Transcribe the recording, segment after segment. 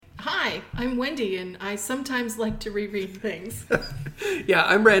Hi, I'm Wendy, and I sometimes like to reread things. Yeah,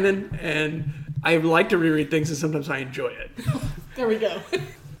 I'm Brandon, and I like to reread things, and sometimes I enjoy it. There we go.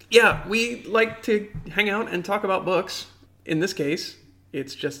 Yeah, we like to hang out and talk about books. In this case,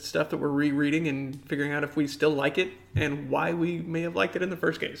 it's just stuff that we're rereading and figuring out if we still like it and why we may have liked it in the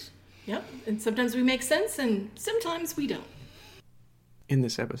first case. Yep, and sometimes we make sense, and sometimes we don't. In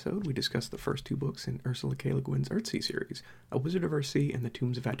this episode, we discuss the first two books in Ursula K. Le Guin's Earthsea series, A Wizard of Earthsea and The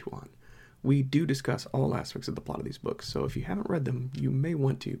Tombs of Atuan. We do discuss all aspects of the plot of these books, so if you haven't read them, you may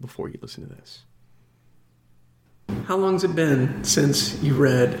want to before you listen to this. How long's it been since you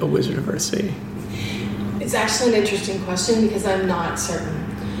read A Wizard of Earthsea? It's actually an interesting question because I'm not certain.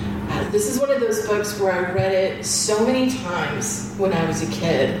 This is one of those books where I read it so many times when I was a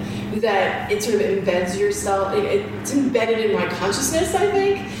kid that it sort of embeds yourself. It's embedded in my consciousness, I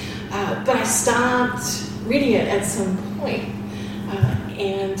think. But I stopped reading it at some point.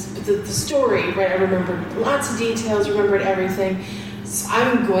 And the story, right, I remembered lots of details, remembered everything. So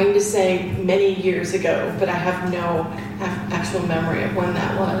I'm going to say many years ago, but I have no actual memory of when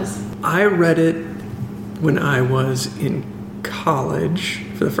that was. I read it when I was in college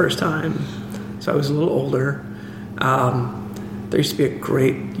for the first time, so I was a little older. There used to be a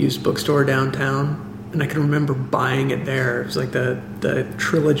great used bookstore downtown, and I can remember buying it there. It was like the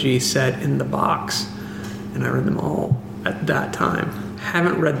trilogy set in the box, and I read them all at that time.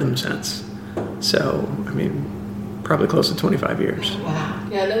 Haven't read them since, so I mean, probably close to 25 years. Wow,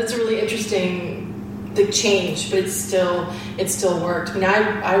 yeah, that's really interesting. The change, but it still worked. I mean,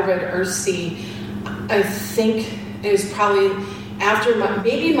 I read Earthsea. I think it was probably after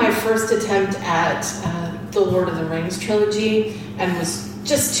my first attempt at the Lord of the Rings trilogy, and was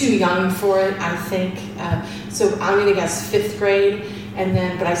just too young for it, I think. So I'm going to guess 5th grade,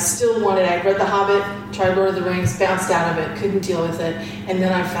 but I still wanted. I read The Hobbit, tried Lord of the Rings, bounced out of it, couldn't deal with it, and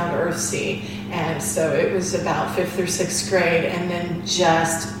then I found Earthsea, and so it was about 5th or 6th grade, and then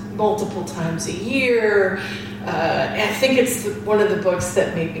just multiple times a year. And I think it's one of the books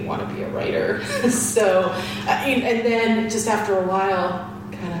that made me want to be a writer. So, and then just after a while,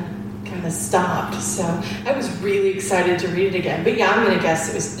 kind of stopped. So I was really excited to read it again. But yeah, I'm going to guess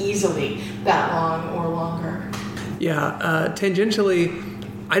it was easily that long or longer. Yeah, tangentially,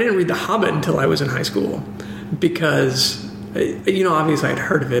 I didn't read The Hobbit until I was in high school because, obviously I'd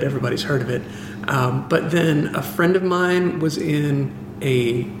heard of it. Everybody's heard of it. But then a friend of mine was in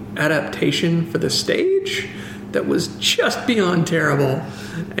a adaptation for the stage that was just beyond terrible,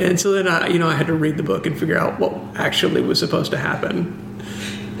 and so then I had to read the book and figure out what actually was supposed to happen.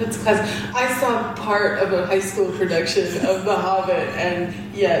 That's classic. I saw part of a high school production of The Hobbit, and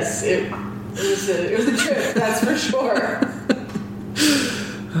yes, it was a trip, that's for sure.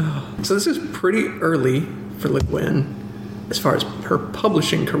 So this is pretty early for Le Guin as far as her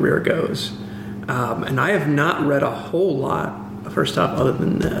publishing career goes, and I have not read a whole lot of her stuff other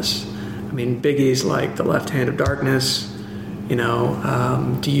than this. I mean, biggies like The Left Hand of Darkness,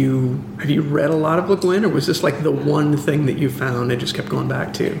 have you read a lot of Le Guin, or was this like the one thing that you found and just kept going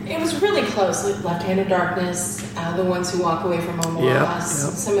back to? It was really close, like Left Hand of Darkness, The Ones Who Walk Away from Home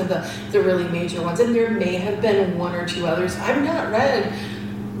Loss, some of the really major ones. And there may have been one or two others. I've not read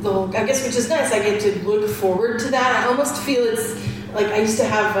I guess, which is nice. I get to look forward to that. I almost feel it's like I used to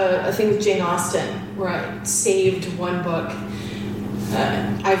have a thing with Jane Austen where I saved one book.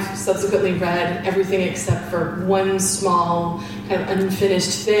 I've subsequently read everything except for one small kind of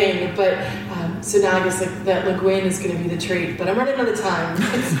unfinished thing, but so now I guess like that Le Guin is going to be the treat, but I'm running out of time.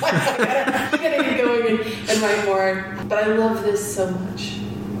 So I gotta get going and write more, but I love this so much.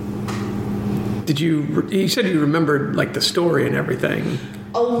 You said you remembered like the story and everything.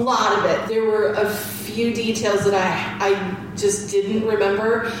 A lot of it. There were a few details that I just didn't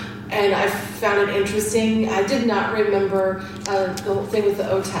remember, and I found it interesting. I did not remember the whole thing with the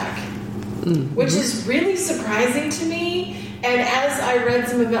Otak, which is really surprising to me. And as I read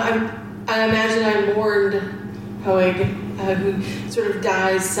some of it, I imagine I mourned Hoeg, who sort of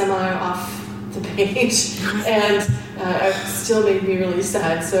dies semi off the page, and it still made me really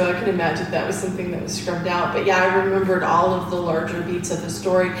sad. So I can imagine that was something that was scrubbed out. But yeah, I remembered all of the larger beats of the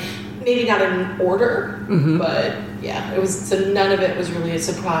story. Maybe not in order, but yeah, it was. So none of it was really a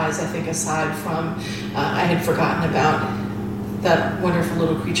surprise. I think, aside from I had forgotten about that wonderful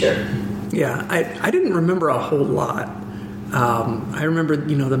little creature. Yeah, I didn't remember a whole lot. I remember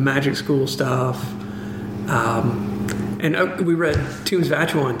the magic school stuff, and we read Tombs of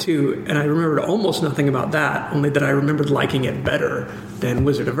Atuan too, and I remembered almost nothing about that. Only that I remembered liking it better than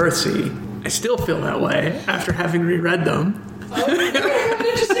Wizard of Earthsea. I still feel that way after having reread them.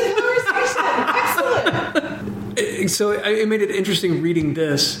 Excellent. So it made it interesting reading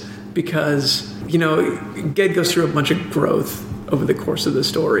this because, Ged goes through a bunch of growth over the course of the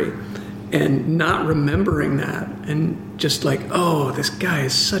story, and not remembering that, and just like, oh, this guy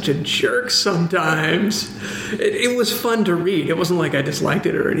is such a jerk sometimes. It was fun to read. It wasn't like I disliked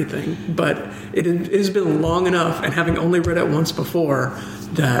it or anything, but it has been long enough, and having only read it once before,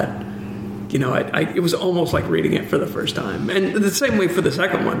 that it was almost like reading it for the first time. And the same way for the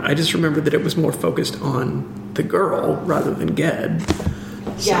second one. I just remembered that it was more focused on the girl rather than Ged.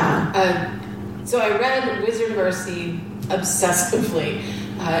 So I read Wizard of Earthsea obsessively.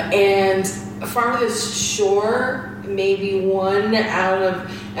 And Farthest Shore, maybe one out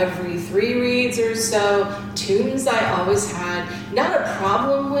of every 3 reads or so. Tombs I always had not a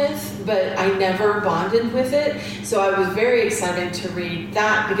problem with, but I never bonded with it. So I was very excited to read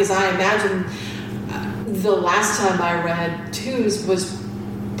that, because I imagine the last time I read Tombs was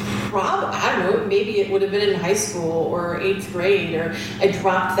I don't know, maybe it would have been in high school or 8th grade, or I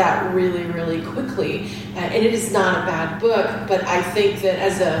dropped that really, really quickly. And it is not a bad book, but I think that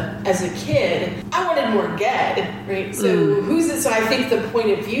as a kid, I wanted more Ged, right? So So I think the point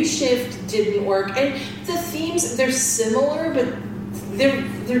of view shift didn't work. And the themes, they're similar, but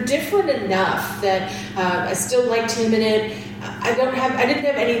they're different enough that I still liked him in it. I didn't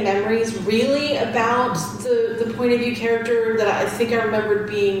have any memories really about the point of view character. That I think I remembered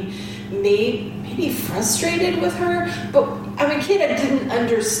being maybe frustrated with her, but I'm a kid. I didn't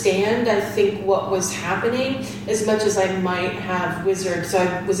understand, I think, what was happening as much as I might have Wizard. So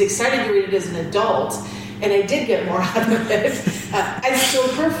I was excited to read it as an adult, and I did get more out of it. I still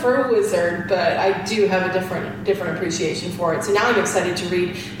prefer Wizard, but I do have a different appreciation for it. So now I'm excited to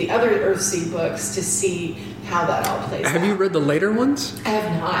read the other Earthsea books to see how that all plays out. Have you read the later ones? I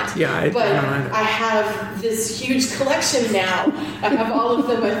have not. Yeah, but I have this huge collection now. I have all of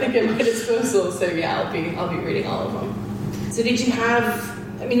them, I think, at my disposal. So yeah, I'll be reading all of them. So did you have?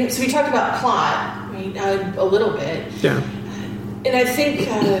 So we talked about plot, right, a little bit. Yeah. And I think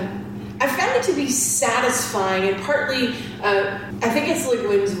I found it to be satisfying, and partly I think it's Le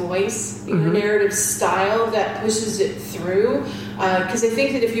Guin's voice, the narrative style that pushes it through. Because I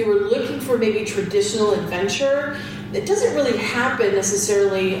think that if you were looking for maybe traditional adventure, it doesn't really happen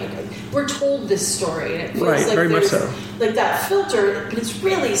necessarily. We're told this story, and it feels like very much there's so. Like that filter, but it's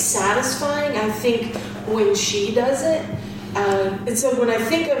really satisfying, I think, when she does it. And so when I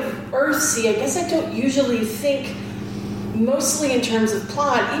think of Earthsea, I guess I don't usually think mostly in terms of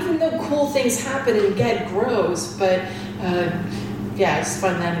plot, even though cool things happen and Ged grows, but I just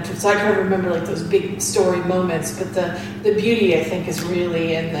find that interesting. So I kind of remember like those big story moments, but the beauty, I think, is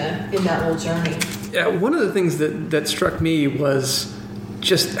really in that whole journey. Yeah, one of the things that struck me was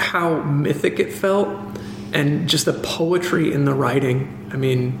just how mythic it felt, and just the poetry in the writing. I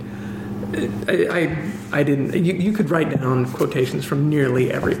mean, I didn't. You could write down quotations from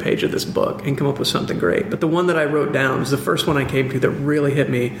nearly every page of this book and come up with something great. But the one that I wrote down was the first one I came to that really hit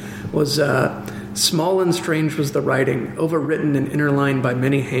me. Was small and strange was the writing, overwritten and interlined by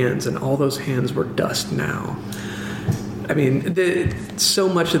many hands, and all those hands were dust now. I mean, so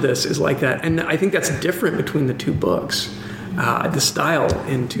much of this is like that, and I think that's different between the two books. The style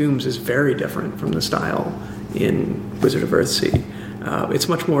in Tombs is very different from the style in Wizard of Earthsea. It's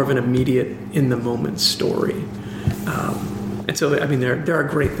much more of an immediate, in-the-moment story. And so, I mean, there are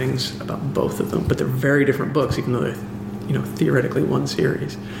great things about both of them, but they're very different books, even though they're, theoretically one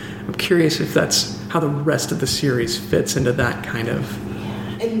series. I'm curious if that's how the rest of the series fits into that kind of...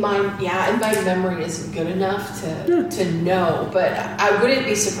 And my memory isn't good enough to know, but I wouldn't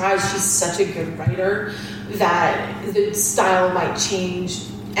be surprised. She's such a good writer that the style might change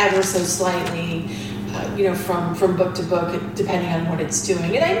ever so slightly, from book to book, depending on what it's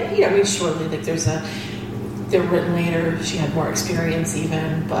doing. And surely, like they're written later. She had more experience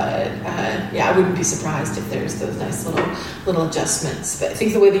even, but I wouldn't be surprised if there's those nice little adjustments. But I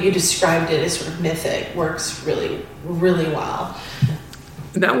think the way that you described it as sort of mythic works really, really well.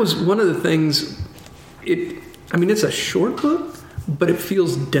 That was one of the things. It's a short book, but it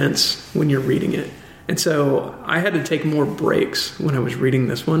feels dense when you're reading it. And so I had to take more breaks when I was reading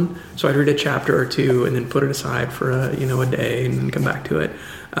this one. So I'd read a chapter or two and then put it aside for a day and then come back to it.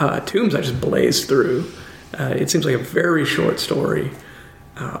 Tombs I just blazed through. It seems like a very short story.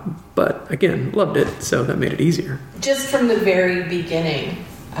 But again, loved it, so that made it easier. Just from the very beginning,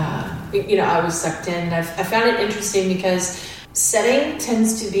 I was sucked in. I found it interesting because setting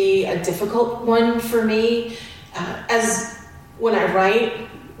tends to be a difficult one for me. As when I write,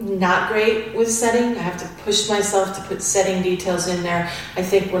 not great with setting. I have to push myself to put setting details in there. I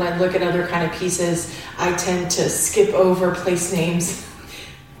think when I look at other kind of pieces, I tend to skip over place names.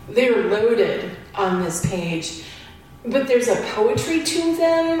 They're loaded on this page. but there's a poetry to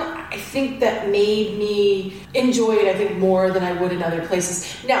them, I think that made me enjoy it, I think, more than I would in other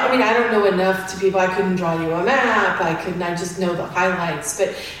places. Now, I mean, I don't know enough to be, I couldn't draw you a map, I just know the highlights,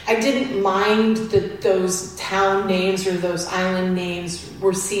 but I didn't mind that those town names or those island names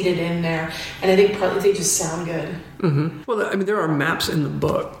were seated in there, and I think partly they just sound good. Mm-hmm. Well, I mean, there are maps in the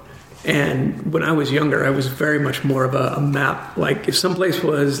book. And when I was younger, I was very much more of a map. Like, if someplace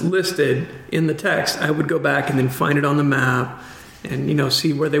was listed in the text, I would go back and then find it on the map and,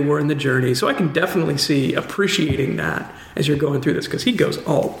 see where they were in the journey. So I can definitely see appreciating that as you're going through this, because he goes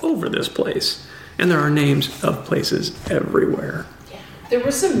all over this place. And there are names of places everywhere. Yeah. There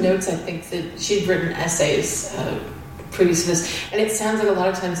were some notes, I think, that she'd written essays previous to this. And it sounds like a lot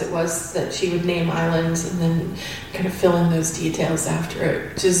of times it was that she would name islands and then kind of fill in those details after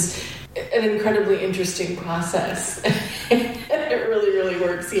it, which is an incredibly interesting process. It really, really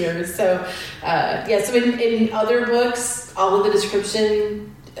works here. So, so in other books, all of the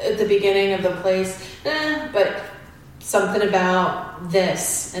description at the beginning of the place, but something about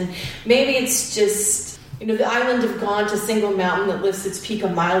this. And maybe it's just, the island of Gaunt, a single mountain that lifts its peak a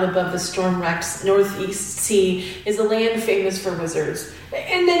mile above the storm-wrecked northeast sea, is a land famous for wizards.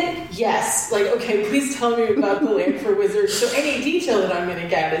 And then, yes, okay, please tell me about the land for wizards. So any detail that I'm going to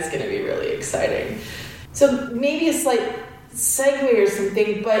get is going to be really exciting. So maybe a slight segue or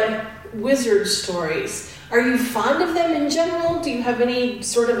something, but wizard stories. Are you fond of them in general? Do you have any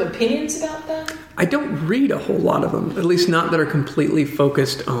sort of opinions about them? I don't read a whole lot of them, at least not that are completely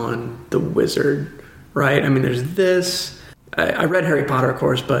focused on the wizard. Right? I mean, there's this. I read Harry Potter, of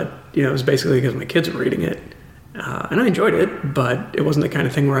course, but, it was basically because my kids were reading it. And I enjoyed it, but it wasn't the kind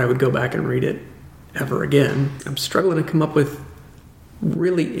of thing where I would go back and read it ever again. I'm struggling to come up with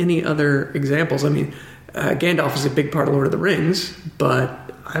really any other examples. I mean, Gandalf is a big part of Lord of the Rings,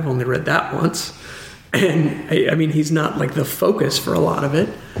 but I've only read that once. And, I mean, he's not, the focus for a lot of it.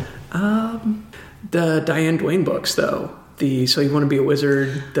 The Diane Duane books, though. The So You Want to Be a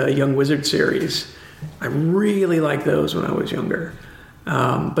Wizard, the Young Wizard series. I really liked those when I was younger.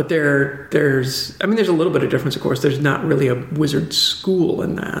 But there's a little bit of difference, of course. There's not really a wizard school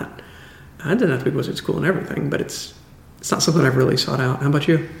in that. I didn't have to be a wizard school and everything, but it's not something I've really sought out. How about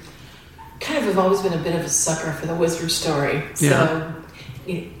you? Kind of have always been a bit of a sucker for the wizard story. So,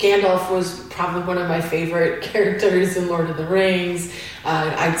 Gandalf was probably one of my favorite characters in Lord of the Rings.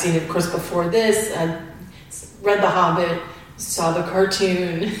 I'd seen it, of course, before this. I read The Hobbit, saw the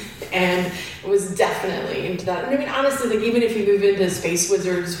cartoon, and was definitely into that. And I mean, honestly, even if you move into space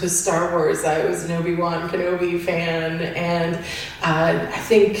wizards with Star Wars, I was an Obi-Wan Kenobi fan, and I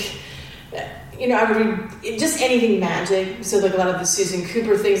think, I would read just anything magic. So, a lot of the Susan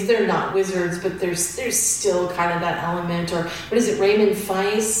Cooper things, they're not wizards, but there's still kind of that element. Or what is it, Raymond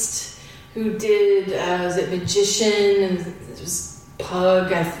Feist, who did, was it Magician, and it was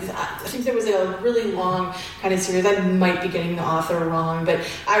Pug. I think there was a really long kind of series. I might be getting the author wrong, but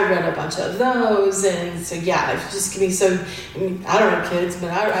I read a bunch of those, and so it's just gonna be so. I mean, I don't have kids, but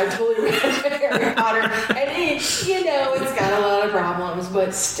I totally read Harry Potter, and it's got a lot of problems,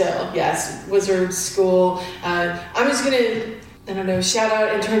 but still, yes, wizard school. I'm just gonna, shout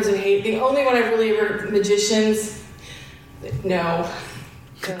out in terms of hate. The only one I've really ever Magicians. No.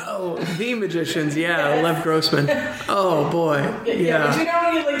 Oh, The Magicians, yeah, Lev Grossman. Oh, boy, yeah. But you don't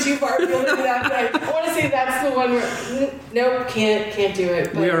want to get too far. I want to say that's the one where, nope, can't do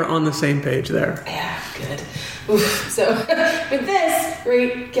it. But, we are on the same page there. Yeah, good. Oof. So, with this,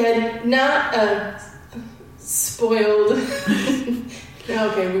 again, not a spoiled. Okay,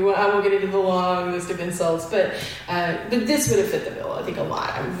 I won't get into the long list of insults, but this would have fit the bill, I think, a lot.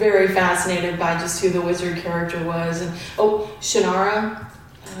 I'm very fascinated by just who the wizard character was. And Shannara.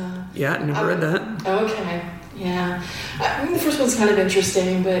 Yeah, never read that. Okay, yeah. The first one's kind of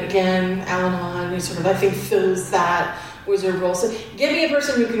interesting, but again, Al-Anon I think fills that wizard role. So give me a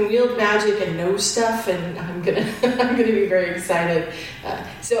person who can wield magic and know stuff, and I'm gonna be very excited.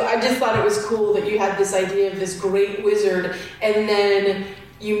 So I just thought it was cool that you had this idea of this great wizard, and then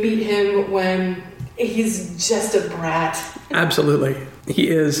you meet him when he's just a brat. Absolutely. He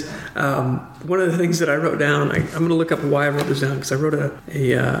is. One of the things that I wrote down, I'm going to look up why I wrote this down, because I wrote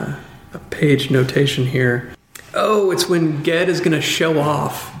a page notation here. Oh, it's when Ged is going to show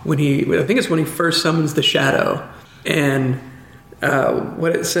off, I think it's when he first summons the shadow. And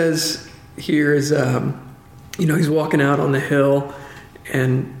what it says here is, he's walking out on the hill,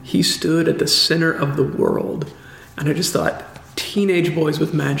 and he stood at the center of the world. And I just thought, teenage boys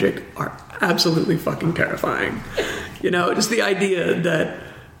with magic are absolutely fucking terrifying. Just the idea that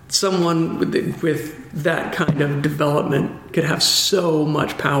someone with that kind of development could have so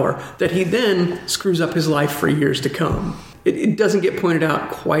much power that he then screws up his life for years to come. It doesn't get pointed out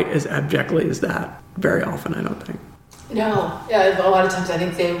quite as abjectly as that very often, I don't think. No, a lot of times I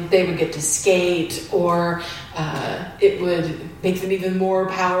think they would get to skate, or it would make them even more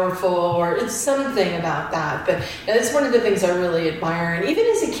powerful, or it's something about that. But that's one of the things I really admire. And even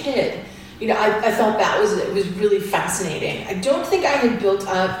as a kid, I thought it was really fascinating. I don't think I had built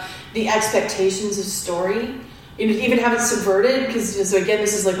up the expectations of story, to even have it subverted, because so again,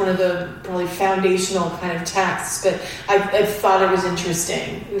 this is like one of the probably foundational kind of texts. But I thought it was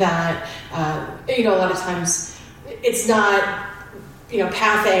interesting that a lot of times it's not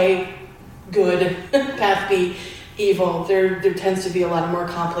path A good, path B evil. There tends to be a lot more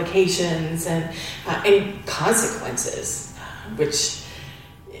complications and consequences, which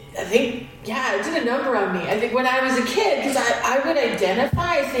I think, it did a number on me. I think when I was a kid, because I would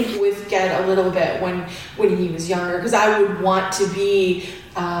identify, I think, with Ged a little bit when he was younger, because I would want to be,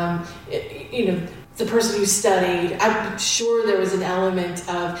 the person who studied. I'm sure there was an element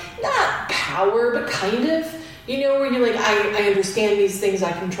of not power, but kind of, where you're like, I understand these things,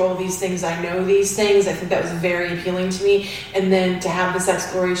 I control these things, I know these things. I think that was very appealing to me. And then to have this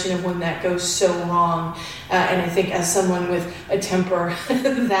exploration of when that goes so wrong. And I think as someone with a temper,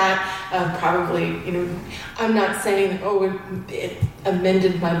 that probably, I'm not saying, it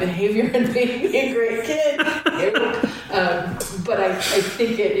amended my behavior and made me a great kid. But I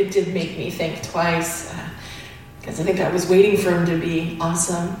think it did make me think twice, because I think I was waiting for him to be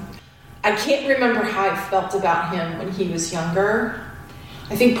awesome. I can't remember how I felt about him when he was younger.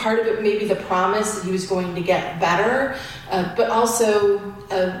 I think part of it may be the promise that he was going to get better, but also,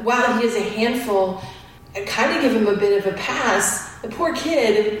 while he is a handful, I kind of give him a bit of a pass. The poor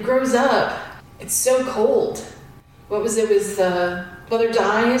kid grows up. It's so cold. What was it? Was mother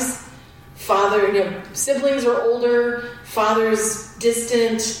dies, father, siblings are older, father's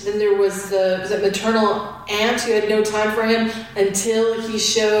distant. Then there was the maternal aunt who had no time for him until he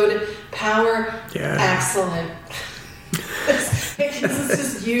showed power. Yeah. Excellent. Let's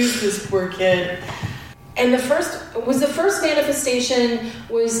just use this poor kid. And the first manifestation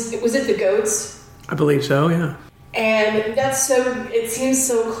was it the goats? I believe so, yeah. And it seems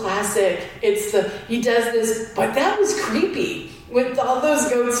so classic. He does this, but that was creepy with all those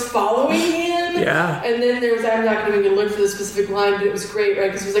goats following him. Yeah. And then I'm not going to even look for the specific line, but it was great, right?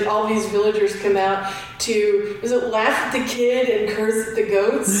 Because it was like all these villagers come out to, was it laugh at the kid and curse at the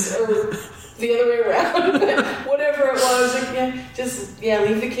goats? Or the other way around? But whatever it was,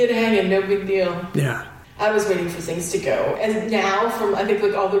 leave the kid hanging, no big deal. Yeah. I was waiting for things to go. And now, from I think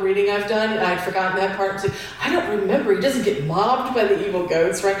like all the reading I've done, I'd forgotten that part. Like, I don't remember. He doesn't get mobbed by the evil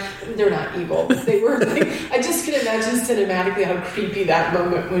goats, right? They're not evil. They were. I just can imagine cinematically how creepy that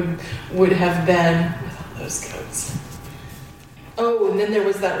moment would have been with all those goats. Oh, and then there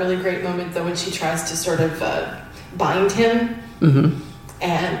was that really great moment though when she tries to sort of bind him,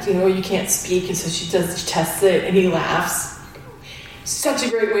 and you can't speak, and so she tests it, and he laughs. Such a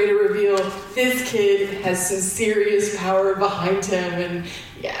great way to reveal this kid has some serious power behind him, and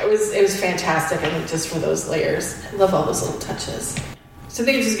it was fantastic. I think just for those layers, I love all those little touches. So I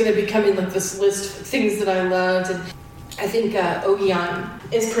think it's just going to be coming like this list of things that I loved, and I think Ogion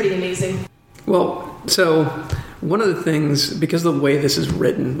is pretty amazing. Well, so one of the things, because of the way this is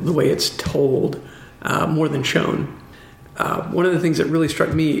written, the way it's told, more than shown, one of the things that really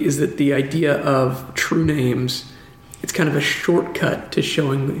struck me is that the idea of true names. It's kind of a shortcut to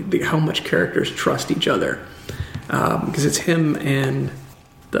showing how much characters trust each other. Because it's him and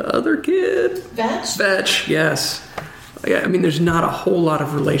the other kid. Vetch, yes. Yeah, I mean, there's not a whole lot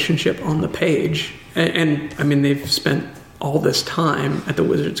of relationship on the page. And I mean, they've spent all this time at the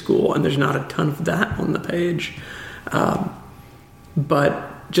wizard school, and there's not a ton of that on the page.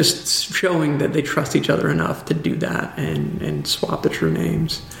 But just showing that they trust each other enough to do that and swap the true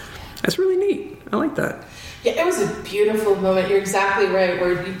names. That's really neat. I like that. Yeah, it was a beautiful moment. You're exactly right.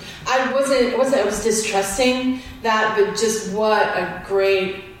 I was distrusting that, but just what a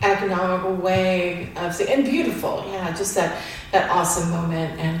great economical way of saying, and beautiful. Yeah, just that awesome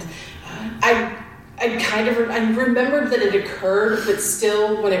moment. And I remembered that it occurred, but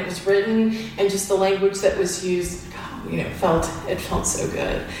still, when it was written and just the language that was used, it felt so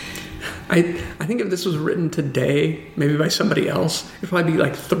good. I think if this was written today, maybe by somebody else, it'd probably be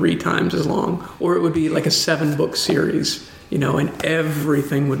like 3 times as long. Or it would be like a 7-book series, and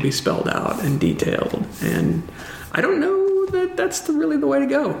everything would be spelled out and detailed. And I don't know that that's really the way to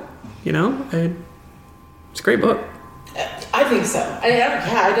go, It's a great book. I think so.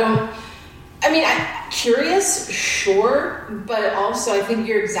 I mean, curious, sure, but also I think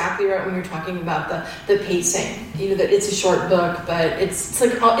you're exactly right when you're talking about the pacing. You know, that it's a short book, but it's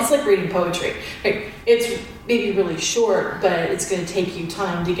like reading poetry. Right? It's maybe really short, but it's going to take you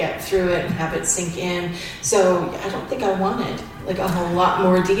time to get through it and have it sink in. So I don't think I wanted like a whole lot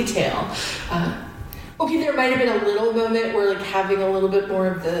more detail. Okay, there might have been a little moment where like having a little bit more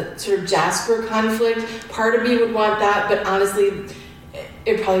of the sort of Jasper conflict. Part of me would want that, but honestly,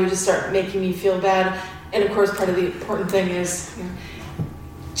 it probably would just start making me feel bad. And of course, part of the important thing is, you know,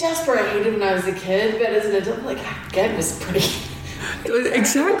 Jasper I hated when I was a kid, but as an adult, like, Ged was pretty...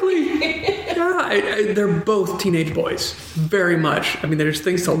 Exactly. Yeah, they're both teenage boys, very much. I mean, there's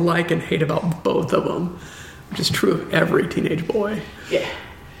things to like and hate about both of them, which is true of every teenage boy. Yeah,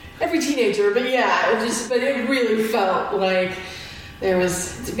 every teenager, but yeah, but it really felt like there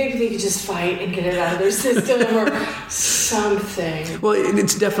was, maybe they could just fight and get it out of their system or something. Well,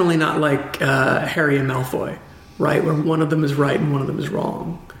 it's definitely not like Harry and Malfoy, right? Where one of them is right and one of them is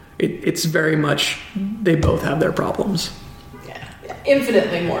wrong. It's very much, they both have their problems. Yeah,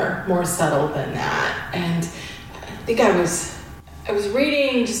 infinitely more subtle than that. And I think I was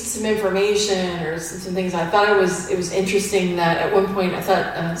reading just some information or some things. I thought it was interesting that at one point I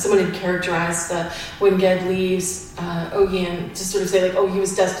thought someone had characterized when Ged leaves Ogian to sort of say like, oh, he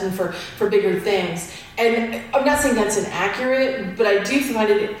was destined for bigger things. And I'm not saying that's inaccurate, but I do find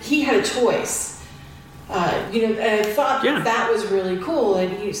he had a choice. And I thought that was really cool.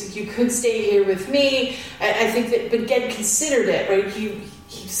 And he said, you could stay here with me. I think that, but Ged considered it, right?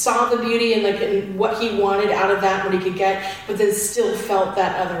 He saw the beauty and what he wanted out of that, what he could get, but then still felt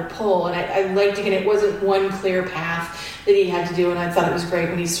that other pull. And I liked it. And it wasn't one clear path that he had to do. And I thought it was great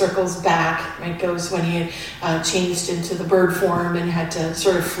when he circles back, right? Goes when he had changed into the bird form and had to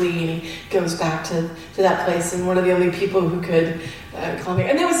sort of flee, and he goes back to that place. And one of the only people who could call me,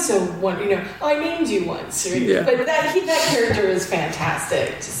 and that was so I named you once, right? Yeah. But that character is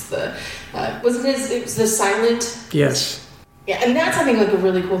fantastic. Just it was the silent. Yes. Yeah, and that's, I think, like a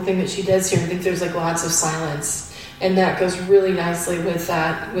really cool thing that she does here. I think there's like lots of silence, and that goes really nicely with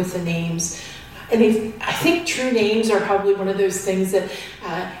that, with the names. And I think true names are probably one of those things that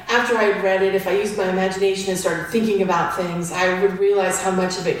after I read it, if I used my imagination and started thinking about things, I would realize how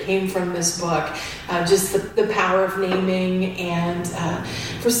much of it came from this book. Just the power of naming, and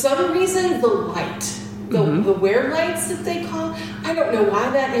for some reason, the light. The wear lights that they call. I don't know why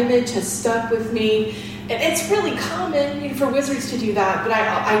that image has stuck with me. And it's really common for wizards to do that, but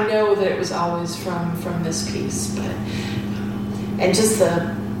I know that it was always from this piece. But and just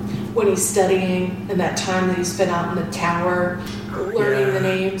when he's studying and that time that he spent out in the tower learning the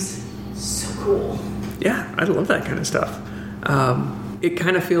names, so cool. Yeah, I love that kind of stuff. It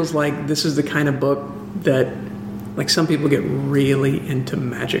kind of feels like this is the kind of book that, like, some people get really into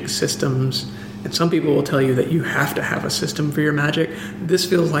magic systems, and some people will tell you that you have to have a system for your magic. This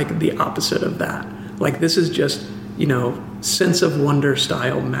feels like the opposite of that. Like, this is just, sense of wonder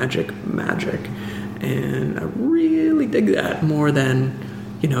style magic. And I really dig that more than,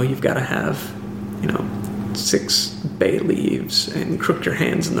 you've got to have, 6 bay leaves and crook your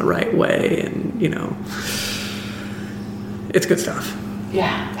hands in the right way. And, it's good stuff.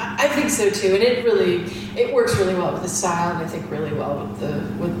 Yeah, I think so too. And it works really well with the style, and I think really well the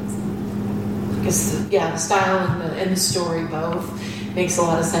style and the story both makes a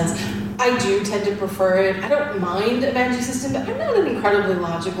lot of sense. I do tend to prefer it. I don't mind a magic system, but I'm not an incredibly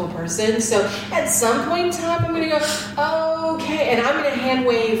logical person. So at some point in time, I'm going to go, okay, and I'm going to hand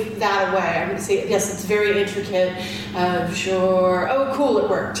wave that away. I'm going to say, yes, it's very intricate. Sure. Oh, cool, it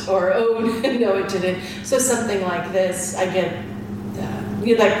worked. Or, oh, no, it didn't. So something like this, I get,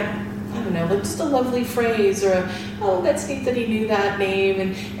 just a lovely phrase, or that's neat that he knew that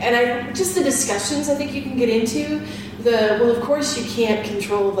name. And just the discussions I think you can get into. Of course you can't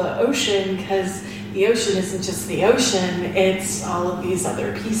control the ocean, because the ocean isn't just the ocean, it's all of these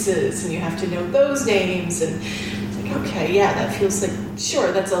other pieces, and you have to know those names. And it's like, okay, yeah, that feels like,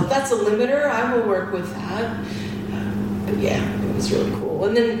 sure, that's a limiter, I will work with that. But yeah, it was really cool.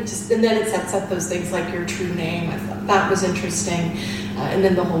 And then it sets up those things like your true name. I thought that was interesting. And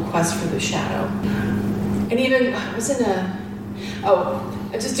then the whole quest for the shadow. And even,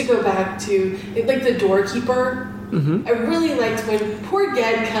 just to go back to, like, the doorkeeper. Mm-hmm. I really liked when poor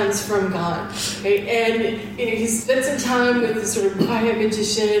Ged comes from Gaunt, right? And he spent some time with the sort of quiet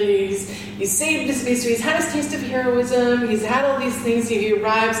magician. He's saved his mystery. He's had his taste of heroism. He's had all these things. He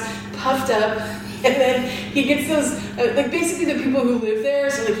arrives puffed up. And then he gets those, like basically the people who live there,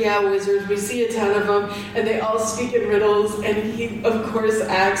 so like, yeah, wizards, we see a ton of them, and they all speak in riddles, and he, of course,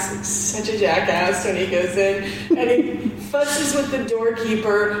 acts like such a jackass when he goes in, and he fusses with the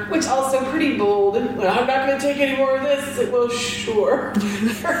doorkeeper, which also pretty bold. Well, I'm not going to take any more of this. It's like, well, sure.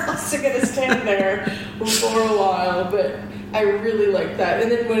 You're also going to stand there for a while, but I really liked that.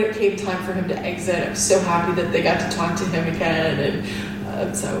 And then when it came time for him to exit, I was so happy that they got to talk to him again, and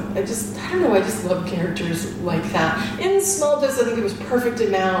so I just love characters like that. In small dose, I think it was perfect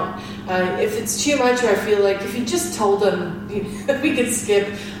amount. If it's too much, or I feel like if you just told them, we could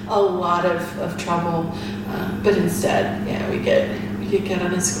skip a lot of trouble. But instead, yeah, we get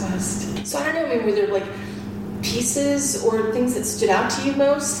on his quest. So I don't know, were there like pieces or things that stood out to you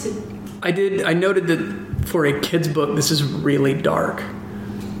most? I did. I noted that for a kid's book, this is really dark,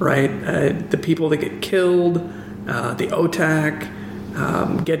 right? The people that get killed, the Otak.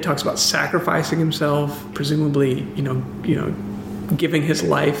 Ged talks about sacrificing himself, presumably, giving his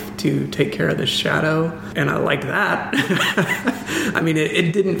life to take care of the shadow, and I like that. I mean,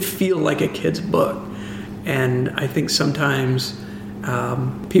 it didn't feel like a kid's book, and I think sometimes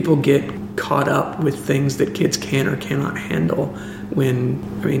people get caught up with things that kids can or cannot handle.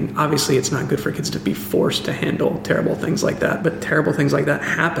 When, obviously it's not good for kids to be forced to handle terrible things like that, but terrible things like that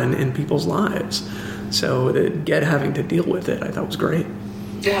happen in people's lives. So Ged having to deal with it, I thought was great.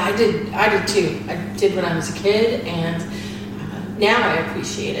 Yeah, I did too. I did when I was a kid, and now I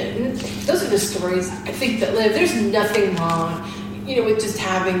appreciate it. And those are the stories I think that live. There's nothing wrong, with just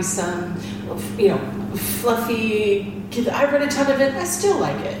having some, fluffy. I read a ton of it. I still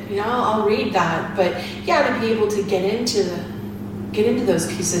like it. I'll read that, but yeah, to be able to get into those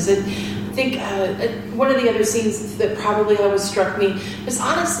pieces. And I think one of the other scenes that probably always struck me was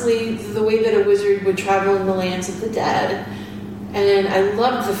honestly the way that a wizard would travel in the lands of the dead. And I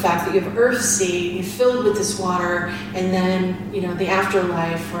loved the fact that you have Earthsea filled with this water, and then the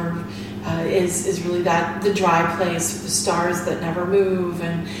afterlife, is really the dry place with the stars that never move,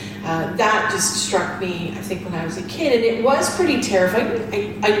 and that just struck me. I think when I was a kid, and it was pretty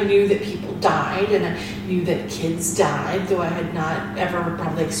terrifying. I knew that people died, and I knew that kids died, though I had not ever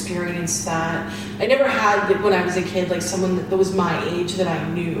probably experienced that. I never had, when I was a kid, like someone that was my age that I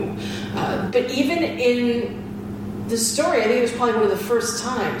knew. But even in the story, I think it was probably one of the first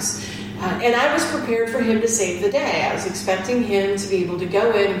times. And I was prepared for him to save the day. I was expecting him to be able to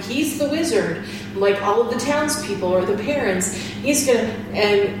go in. He's the wizard, like all of the townspeople or the parents. He's going to,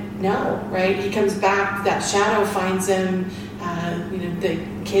 and no, right? He comes back, that shadow finds him, the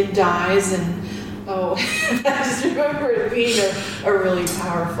kid dies, and I just remember it being a really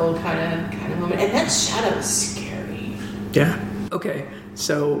powerful kind of moment. And that shadow is scary. Yeah. Okay.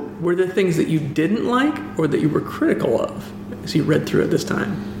 So were there things that you didn't like or that you were critical of as you read through it this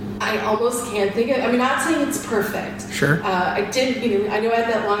time? I almost can't think of it. Not saying it's perfect. Sure. I did, I know I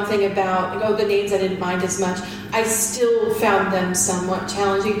had that long thing about, the names I didn't mind as much. I still found them somewhat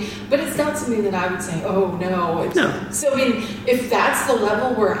challenging, but it's not something that I would say, oh, no. No. So, if that's the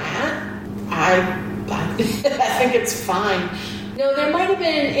level we're at, I think it's fine. No, there might have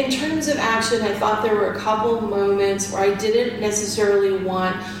been, in terms of action, I thought there were a couple moments where I didn't necessarily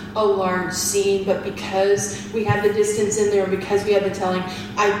want a large scene, but because we had the distance in there, because we had the telling,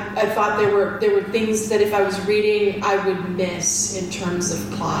 I thought there were things that if I was reading, I would miss in terms of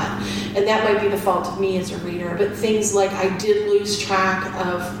plot. And that might be the fault of me as a reader, but things like I did lose track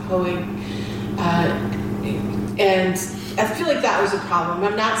of Hoeg, and I feel like that was a problem.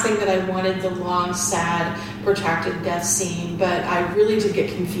 I'm not saying that I wanted the long, sad, protracted death scene, but I really did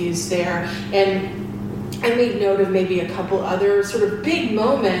get confused there. And I made note of maybe a couple other sort of big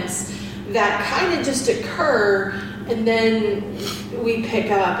moments that kind of just occur, and then we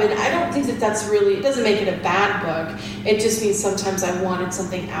pick up. And I don't think that that's really, it doesn't make it a bad book. It just means sometimes I wanted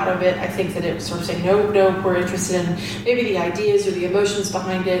something out of it. I think that it was sort of saying, no, we're interested in maybe the ideas or the emotions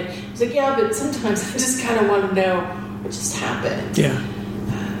behind it. It's like, yeah, but sometimes I just kind of want to know what just happened. Yeah.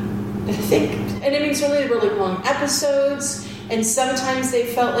 I think, and certainly they were like long episodes, and sometimes they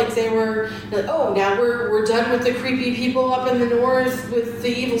felt like they were like, oh, now we're done with the creepy people up in the north with the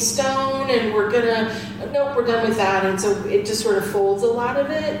evil stone, and we're done with that. And so it just sort of folds a lot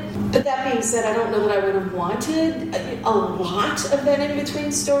of it. But that being said, I don't know that I would have wanted a lot of that in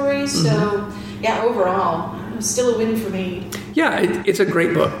between stories. Mm-hmm. So yeah, overall, still a win for me. Yeah, it's a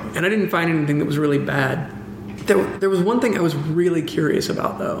great book, and I didn't find anything that was really bad. There was one thing I was really curious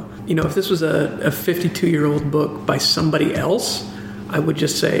about, though. If this was a 52-year-old book by somebody else, I would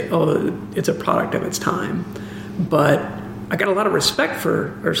just say, oh, it's a product of its time. But I got a lot of respect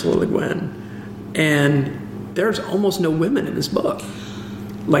for Ursula Le Guin, and there's almost no women in this book.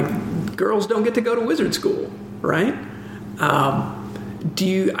 like, girls don't get to go to wizard school, right?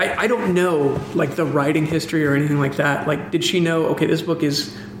 I don't know, like, the writing history or anything like that. Like, did she know, okay, this book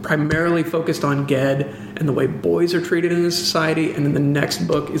is primarily focused on Ged and the way boys are treated in this society, and then the next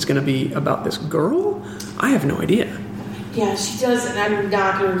book is going to be about this girl? I have no idea. Yeah, she does, and I'm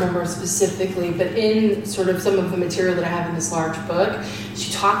not going to remember specifically, but in sort of some of the material that I have in this large book,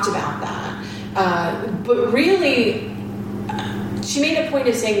 she talked about that. But really, she made a point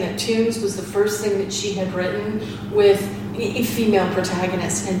of saying that Tombs was the first thing that she had written with a female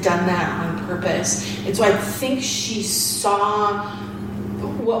protagonist and had done that on purpose. And so I think she saw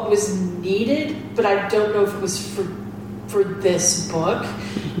what was needed, but I don't know if it was for this book.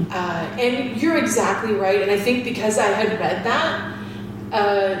 And you're exactly right. And I think because I had read that,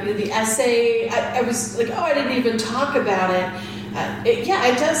 the essay, I was like, I didn't even talk about it. It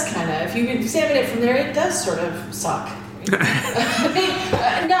does kind of. If you examine it from there, it does sort of suck.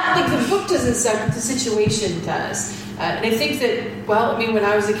 Not like the book doesn't suck, but the situation does. And I think that, when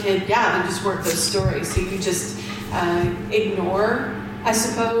I was a kid, there just weren't those stories. So you just ignore, I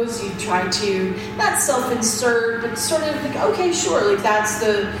suppose. You try to not self-insert, but sort of like, okay, sure, like that's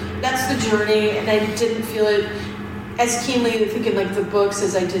the journey. And I didn't feel it as keenly, I think, in like the books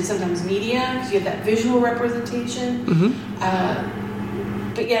as I did sometimes media, because you have that visual representation. Mm-hmm.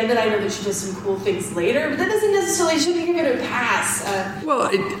 But then I know that she does some cool things later, but that doesn't necessarily should give it a pass.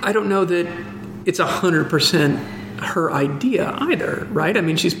 I don't know that it's 100% her idea either, right? I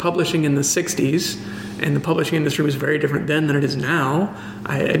mean, she's publishing in the 60s, and the publishing industry was very different then than it is now.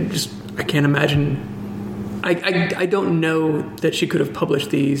 I can't imagine. I don't know that she could have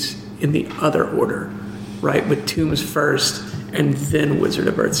published these in the other order, right? With Tombs first and then Wizard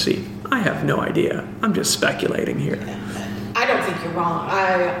of Earthsea. I have no idea. I'm just speculating here. I don't think you're wrong.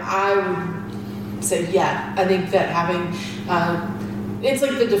 I would say, I think that having, it's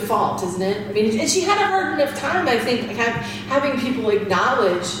like the default, isn't it? I mean, and she had a hard enough time, I think, having people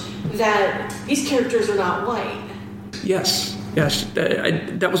acknowledge that these characters are not white. Yes.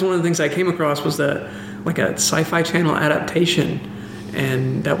 That was one of the things I came across was a Sci-Fi Channel adaptation,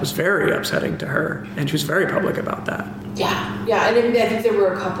 and that was very upsetting to her, and she was very public about that. Yeah, and I think there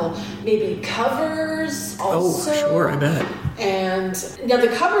were a couple, maybe covers also. Oh, sure, I bet. And now the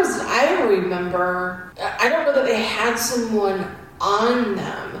covers I remember, I don't know that they had someone on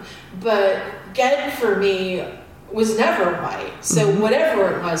them, but Ged for me was never white. So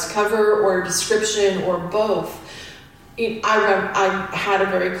whatever it was, cover or description or both, I had a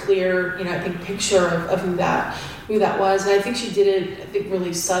very clear, I think, picture of who that was, and I think she did it, I think,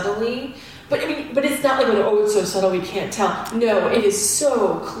 really subtly. But it's not like, it's so subtle we can't tell. No, it is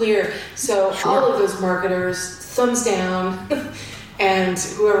so clear. So sure. All of those marketers, thumbs down, and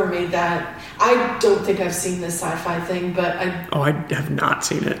whoever made that. I don't think I've seen this sci-fi thing, but I have not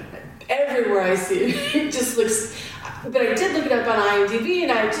seen it. Everywhere I see it, it just looks. But I did look it up on IMDb,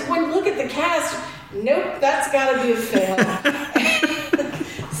 and I just went and look at the cast. Nope, that's got to be a fail.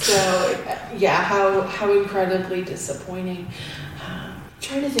 So, how incredibly disappointing.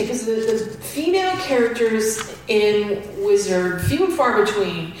 Trying to think, because the female characters in Wizard, few and far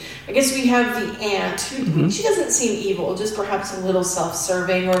between. I guess we have the aunt, who she doesn't seem evil, just perhaps a little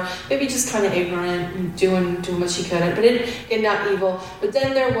self-serving, or maybe just kind of ignorant and doing what she could, but not evil. But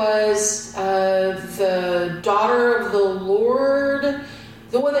then there was the daughter of the Lord,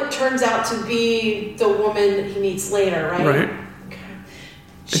 the one that turns out to be the woman that he meets later, right? Right. Okay.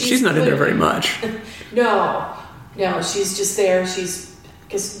 She's not in there very much. No, she's just there. She's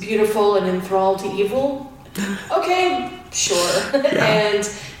beautiful and enthralled to evil. Okay, sure. Yeah. And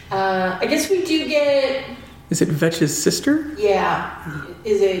I guess we do get... Is it Vetch's sister? Yeah.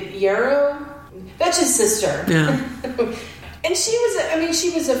 Is it Yarrow? Vetch's sister. Yeah. And she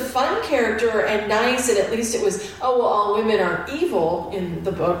was a fun character and nice, and at least it was, all women are evil in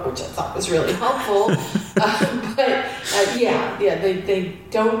the book, which I thought was really helpful. They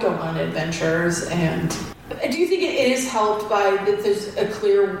don't go on adventures, and do you think it is helped by that there's a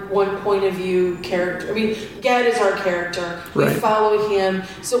clear one point of view character? I mean, Ged is our character. We follow him,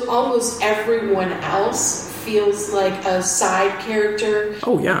 so almost everyone else feels like a side character.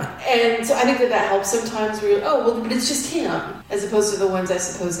 Oh, yeah. And so I think that helps sometimes. But it's just him, as opposed to the ones, I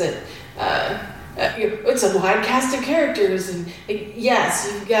suppose, that it's a wide cast of characters, and yes,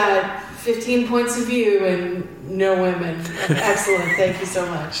 you've got 15 points of view and no women. Excellent, thank you so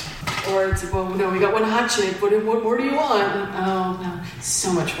much. Or it's, we got one hot chick. What more do you want? Oh, no,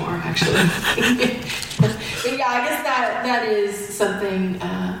 so much more, actually. But yeah, I guess that is something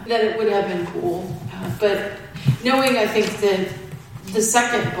that it would have been cool. But knowing, I think, that the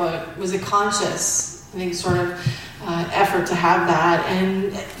second book was a conscious, I think, sort of effort to have that,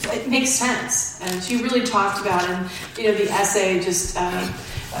 and it makes sense. And she really talked about, and the essay just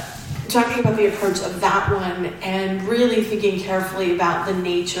talking about the approach of that one, and really thinking carefully about the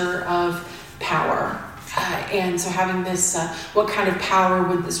nature of power. And so having this, what kind of power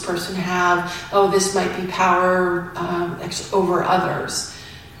would this person have? Oh, this might be power actually over others.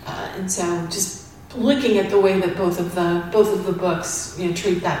 And so just looking at the way that both of the books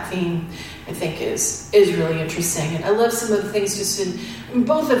treat that theme, I think is really interesting. And I love some of the things just in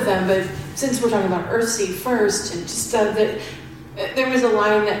both of them, but since we're talking about Earthsea first, and just there was a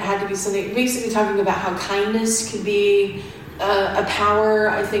line that had to be something basically talking about how kindness could be a power,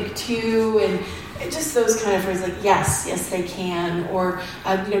 I think, too, and just those kind of phrases like yes they can, or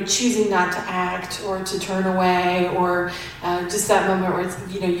choosing not to act or to turn away, or just that moment where it's,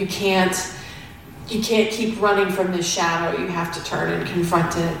 you can't keep running from the shadow, you have to turn and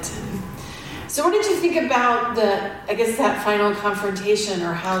confront it. So what did you think about that final confrontation,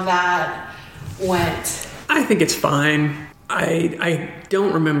 or how that went? I think it's fine. I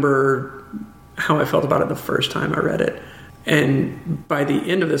don't remember how I felt about it the first time I read it. And by the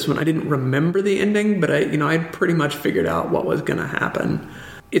end of this one, I didn't remember the ending, but I'd pretty much figured out what was going to happen.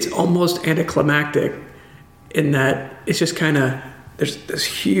 It's almost anticlimactic in that it's just kind of, there's this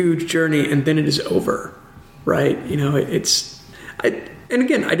huge journey and then it is over, right? And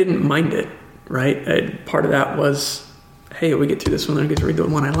again, I didn't mind it, right? Part of that was, hey, we get through this one, then I get to read the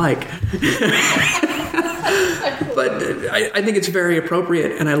one I like. But I think it's very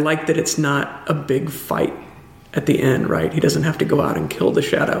appropriate, and I like that it's not a big fight at the end, right? He doesn't have to go out and kill the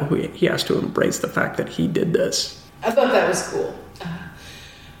shadow. He has to embrace the fact that he did this. I thought that was cool.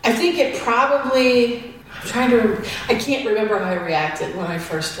 I think it probably... I can't remember how I reacted when I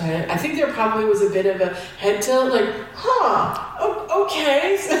first read it. I think there probably was a bit of a head tilt, like,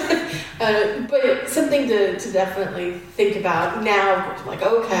 okay. But something to definitely think about now. Like,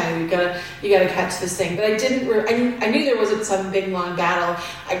 okay, you gotta catch this thing. But I didn't. I knew there wasn't some big long battle.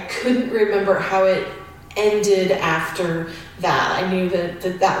 I couldn't remember how it ended after that. I knew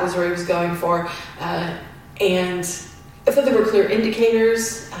that was where he was going for, and I thought there were clear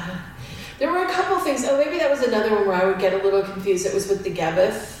indicators. There were a couple things. Oh, maybe that was another one where I would get a little confused. It was with the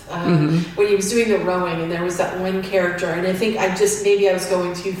Gebeth, when he was doing the rowing, and there was that one character, and I think maybe I was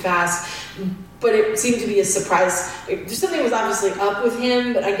going too fast, but it seemed to be a surprise. Something was obviously up with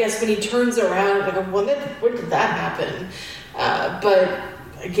him, but I guess when he turns around, like, when did that happen? But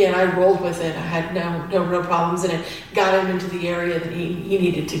again, I rolled with it. I had no real problems, and it got him into the area that he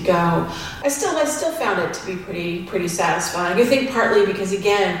needed to go. I still found it to be pretty satisfying. I think partly because,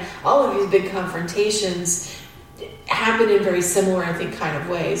 again, all of these big confrontations happen in very similar, I think, kind of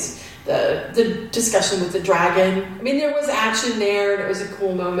ways. The discussion with the dragon. I mean, there was action there, and it was a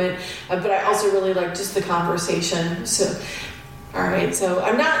cool moment, but I also really liked just the conversation. So, all right. So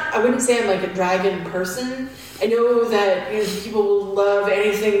I wouldn't say I'm like a dragon person. I know that people will love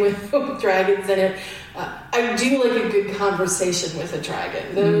anything with dragons in it. I do like a good conversation with a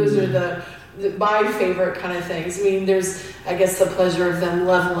dragon. Those are my favorite kind of things. I mean, there's, I guess, the pleasure of them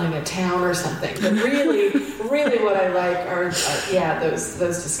leveling a town or something. But really what I like are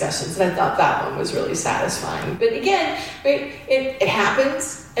those discussions. And I thought that one was really satisfying. But again, right, it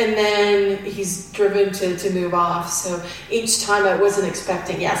happens. And then he's driven to move off. So each time I wasn't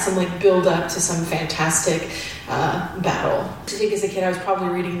expecting, some like build up to some fantastic battle. I think as a kid I was probably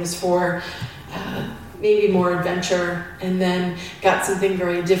reading this for maybe more adventure, and then got something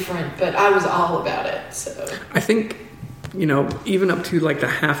very different. But I was all about it. So I think, even up to like the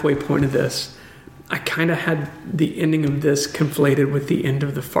halfway point of this, I kind of had the ending of this conflated with the end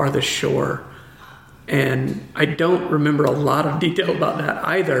of The Farthest Shore. And I don't remember a lot of detail about that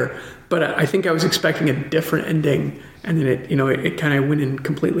either, but I think I was expecting a different ending, and then it kind of went in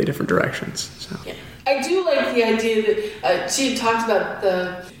completely different directions. So. Yeah. I do like the idea that she had talked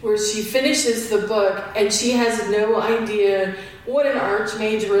about where she finishes the book and she has no idea what an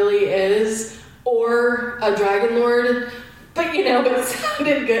archmage really is or a dragon lord. But, it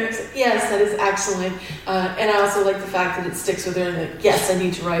sounded good. Yes, that is excellent. And I also like the fact that it sticks with her and that, yes, I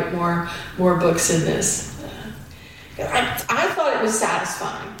need to write more books in this. I thought it was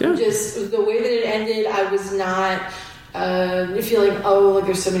satisfying. Yeah. Just the way that it ended, I was not feeling,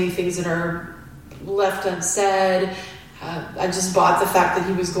 there's so many things that are left unsaid. I just bought the fact that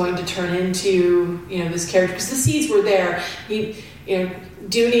he was going to turn into, this character. Because the seeds were there.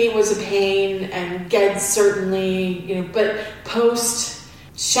 Dooney was a pain, and Ged's certainly, but post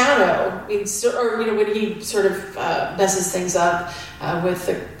Shadow, when he sort of messes things up with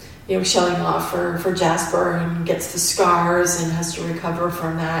the, shelling off for Jasper and gets the scars and has to recover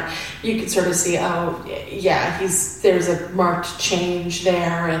from that, you can sort of see, there's a marked change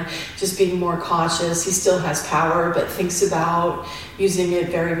there and just being more cautious. He still has power, but thinks about using it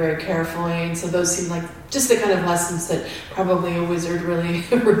very, very carefully. And so those seem like just the kind of lessons that probably a wizard really,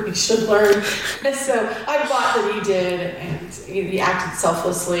 really should learn. And so I bought that he did, and he acted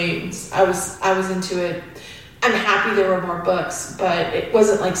selflessly. I was into it. I'm happy there were more books, but it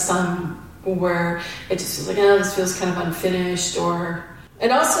wasn't like some where it just was like, oh, this feels kind of unfinished,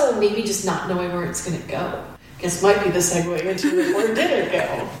 and also maybe just not knowing where it's going to go. I guess might be the segue into where did it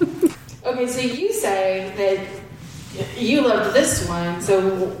go? Okay, so you say that you loved this one. So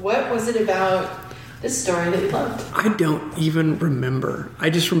what was it about this story that you loved? I don't even remember.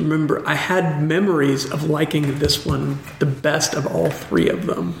 I just remember I had memories of liking this one the best of all three of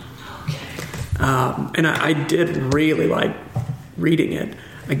them. And I did really like reading it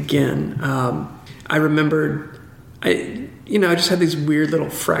again. I remembered, I just had these weird little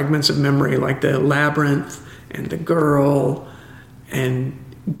fragments of memory, like the labyrinth and the girl and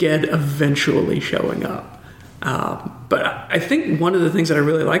Ged eventually showing up. But I think one of the things that I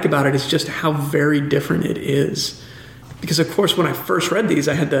really like about it is just how very different it is. Because, of course, when I first read these,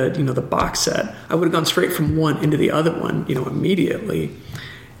 I had the box set. I would have gone straight from one into the other one, immediately.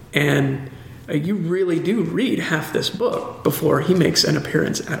 And you really do read half this book before he makes an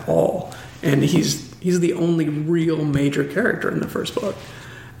appearance at all, and he's the only real major character in the first book.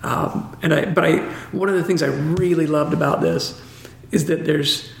 One of the things I really loved about this is that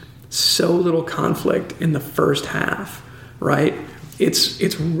there's so little conflict in the first half. Right?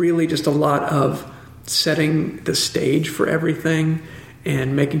 It's really just a lot of setting the stage for everything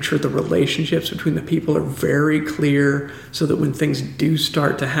and making sure the relationships between the people are very clear, so that when things do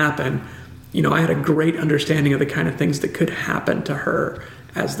start to happen, I had a great understanding of the kind of things that could happen to her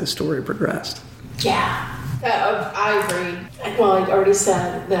as the story progressed. Yeah, I agree. Well, I already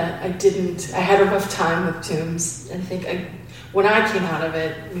said that I had a rough time with Tombs. I think when I came out of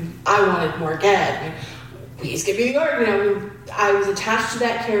it, I wanted more Ged. Please give me the art. I was attached to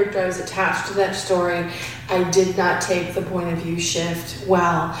that character. I was attached to that story. I did not take the point of view shift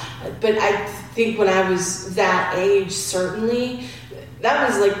well. But I think when I was that age, certainly, that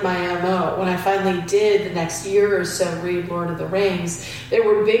was like my MO. When I finally did the next year or so read Lord of the Rings, there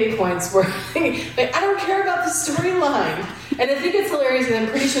were big points where I don't care about the storyline. And I think it's hilarious, and I'm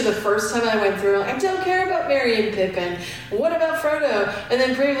pretty sure the first time I went through, I don't care about Merry and Pippin. What about Frodo? And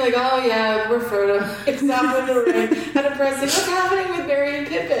then pretty oh yeah, we're Frodo. It's not Lord of the Rings. How depressing. What's happening with Merry and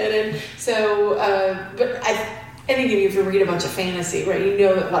Pippin? And so, but I think if you read a bunch of fantasy, right,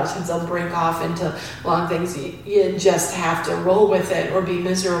 that a lot of times they'll break off into long things. You just have to roll with it or be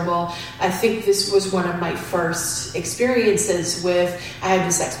miserable. I think this was one of my first experiences with, I had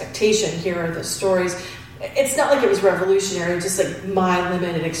this expectation, here are the stories. It's not like it was revolutionary, just like my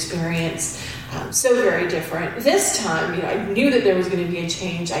limited experience. So very different. This time, I knew that there was going to be a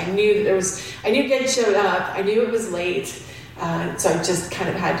change. I knew Ged showed up. I knew it was late. So I just kind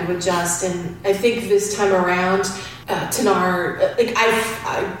of had to adjust. And I think this time around, Tanar,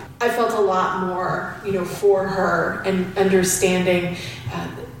 I felt a lot more, for her, and understanding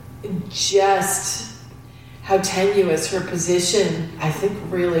just how tenuous her position, I think,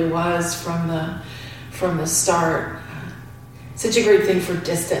 really was from the start. Such a great thing for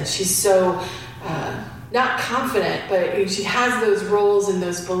distance. She's so not confident, but she has those roles and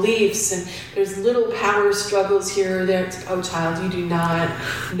those beliefs, and there's little power struggles here or there. It's like, oh, child, you do not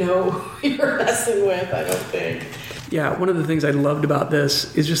know who you're messing with, I don't think. Yeah, one of the things I loved about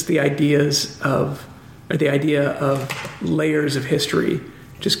this is just the idea of layers of history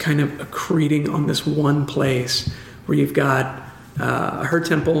just kind of accreting on this one place, where you've got her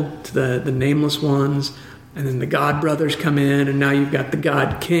temple to the nameless ones, and then the god brothers come in, and now you've got the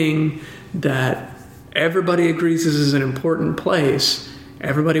god king that everybody agrees this is an important place.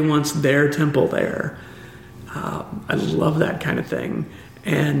 Everybody wants their temple there. I love that kind of thing.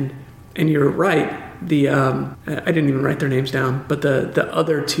 And you're right. I didn't even write their names down, but the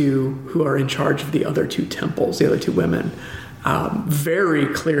other two who are in charge of the other two temples, the other two women, very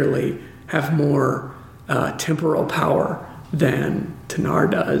clearly have more temporal power than Tanar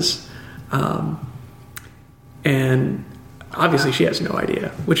does. And obviously she has no idea,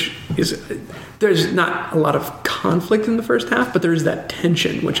 which is, there's not a lot of conflict in the first half, but there's that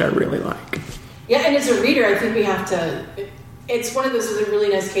tension, which I really like. Yeah, and as a reader, I think we have to, it's one of those really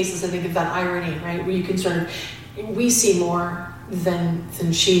nice cases, I think, of that irony, right? Where you can sort of, we see more than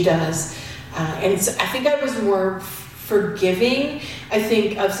she does. And so I think I was more forgiving, I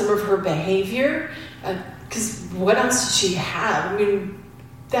think, of some of her behavior, because what else did she have? I mean,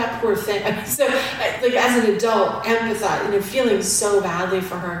 that poor thing. So, like, as an adult, empathize, feeling so badly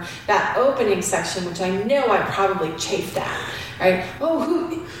for her. That opening section, which I know I probably chafed at, right? Oh,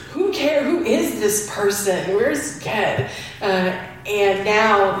 who cares? Who is this person? Where's Ged? And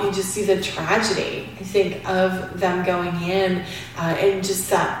now you just see the tragedy, I think, of them going in, and just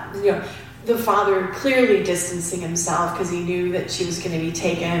that, the father clearly distancing himself because he knew that she was going to be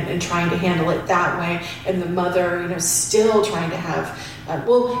taken and trying to handle it that way. And the mother, still trying to have,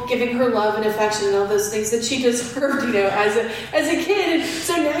 giving her love and affection and all those things that she deserved, as a kid. And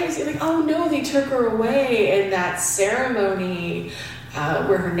so now you see, like, oh no, they took her away in that ceremony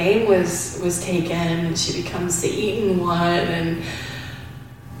where her name was taken, and she becomes the eaten one. And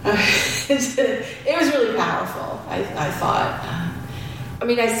it was really powerful, I thought.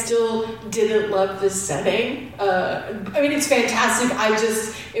 I still didn't love the setting. It's fantastic.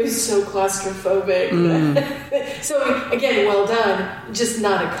 It was so claustrophobic. So, again, well done. Just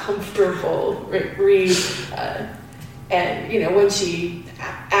not a comfortable read. And, when she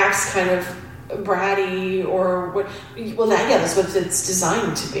acts kind of bratty or what, that's what it's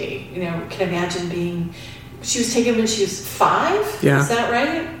designed to be. Can imagine she was taken when she was 5. Yeah. Is that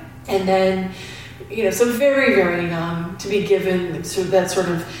right? And then, so very, very young to be given that sort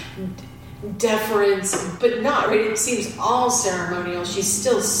of deference, but not, right? It seems all ceremonial. She's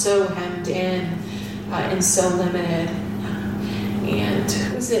still so hemmed in and so limited.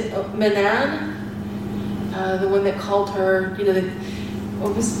 And was it Manan? The one that called her, he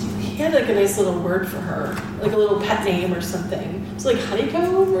had like a nice little word for her, like a little pet name or something. It's like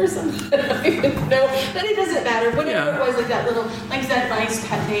honeycomb or something. I don't even know. Then it doesn't matter. Whatever it was, like that little, like that nice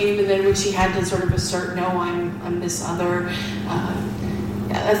pet name. And then when she had to sort of assert, no, I'm this other.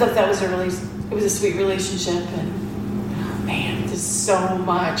 I thought that was it was a sweet relationship. And man, there's so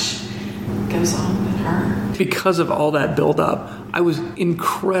much goes on with her. Because of all that buildup, I was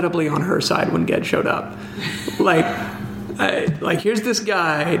incredibly on her side when Ged showed up. Like, here's this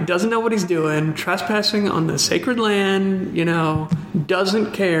guy, doesn't know what he's doing, trespassing on the sacred land,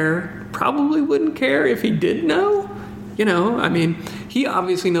 doesn't care, probably wouldn't care if he did know, he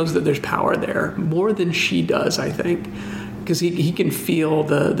obviously knows that there's power there, more than she does, I think, because he can feel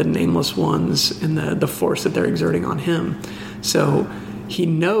the nameless ones and the force that they're exerting on him. So he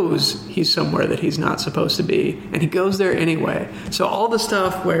knows he's somewhere that he's not supposed to be, and he goes there anyway. So all the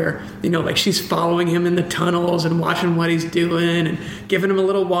stuff where, like she's following him in the tunnels and watching what he's doing and giving him a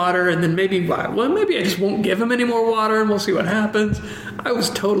little water, and then maybe I just won't give him any more water and we'll see what happens. I was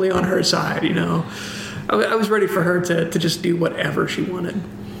totally on her side, I was ready for her to just do whatever she wanted.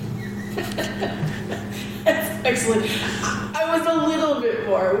 That's excellent. I was a little bit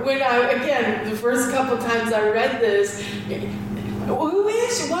more when the first couple times I read this, who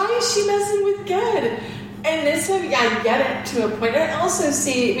is she? Why is she messing with Ged? And this time, I get it to a point. I also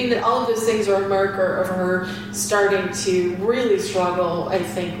see, that all of those things are a marker of her starting to really struggle, I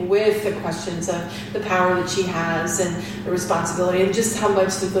think, with the questions of the power that she has and the responsibility and just how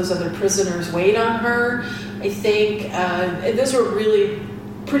much that those other prisoners weighed on her. I think and those were really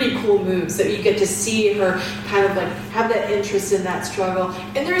pretty cool moves that you get to see her kind of like have that interest in that struggle.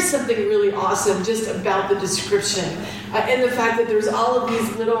 And there is something really awesome just about the description and the fact that there's all of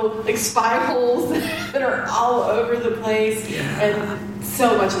these little like spy holes that are all over the place. Yeah. And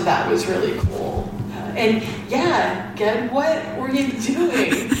so much of that was really cool. Ged, what were you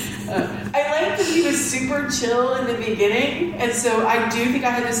doing? I like that he was super chill in the beginning, and so I do think I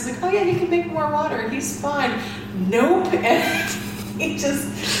had this like, he can make more water, he's fine. Nope. He just,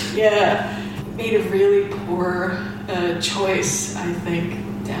 made a really poor choice, I think,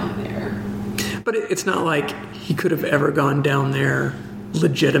 down there. But it's not like he could have ever gone down there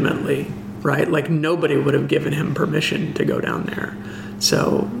legitimately, right? Like, nobody would have given him permission to go down there.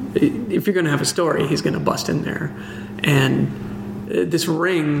 So if you're going to have a story, he's going to bust in there. And this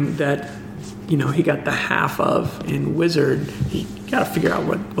ring that, he got the half of in Wizard, you got to figure out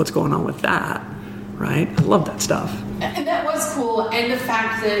what's going on with that, right? I love that stuff. And that was cool. And the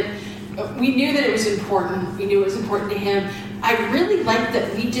fact that we knew that it was important. We knew it was important to him. I really liked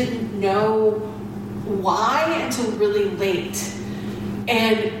that we didn't know why until really late.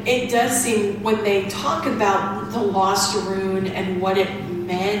 And it does seem when they talk about the lost rune and what it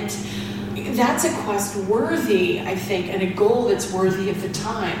meant, that's a quest worthy, I think, and a goal that's worthy of the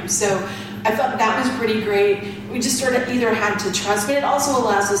time. So I thought that was pretty great. We just sort of either had to trust, but it also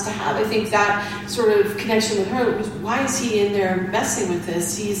allows us to have, I think, that sort of connection with her. Why is he in there messing with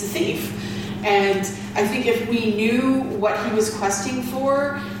this? He's a thief. And I think if we knew what he was questing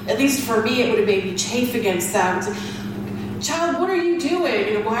for, at least for me, it would have made me chafe against that. Child, what are you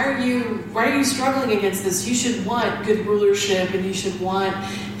doing? why are you struggling against this? You should want good rulership, and you should want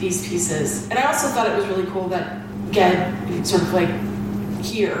these pieces. And I also thought it was really cool that Ged sort of like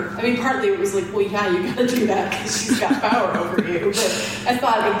here. I mean, partly it was like, well, yeah, you got to do that because she's got power over you. But I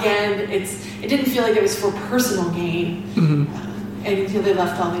thought, again, it didn't feel like it was for personal gain. Mm-hmm. And until they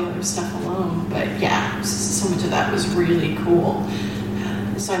left all the other stuff alone. But yeah, so much of that was really cool.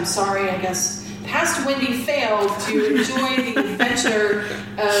 So I'm sorry, I guess, past Wendy failed to enjoy the adventure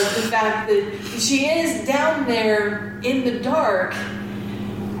of the fact that she is down there in the dark.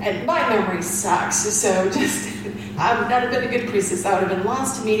 And my memory sucks. So just, I would not have been a good priestess. I would have been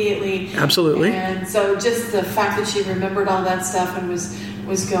lost immediately. Absolutely. And so just the fact that she remembered all that stuff and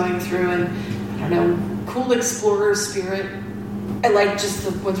was going through, and I don't know, cool explorer spirit. I like just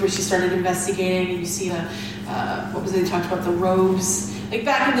the ones where she started investigating, and you see they talked about the robes. Like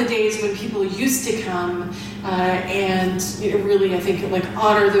back in the days when people used to come and really, I think, like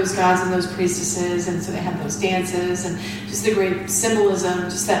honor those gods and those priestesses, and so they had those dances and just the great symbolism,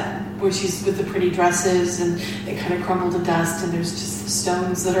 just that where she's with the pretty dresses and they kind of crumble to dust, and there's just the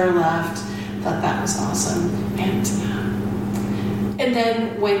stones that are left. Thought that was awesome, and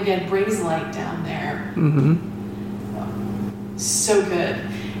then when Ged brings light down there, so good,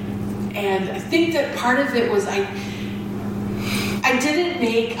 and I think that part of it was I didn't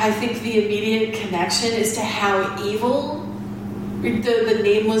make, I think, the immediate connection as to how evil the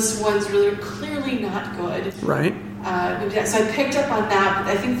nameless ones really are clearly not good. Right. So I picked up on that,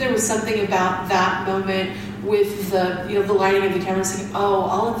 but I think there was something about that moment with the lighting of the camera saying, oh,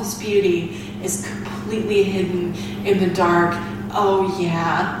 all of this beauty is completely hidden in the dark. Oh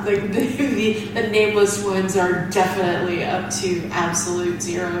yeah, the nameless ones are definitely up to absolute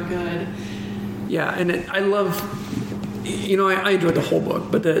zero good. Yeah, and I love, I enjoyed the whole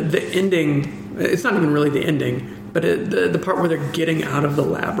book, but the ending, it's not even really the ending, but the part where they're getting out of the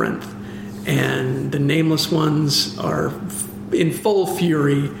labyrinth and the nameless ones are in full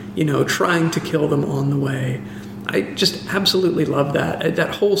fury, trying to kill them on the way. I just absolutely love that.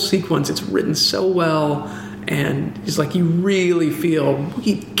 That whole sequence, it's written so well, and it's like you really feel,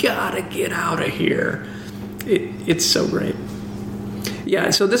 we gotta get out of here. It's so great. Yeah,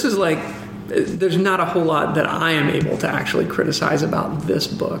 so this is like, there's not a whole lot that I am able to actually criticize about this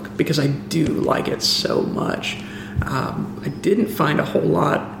book because I do like it so much. I didn't find a whole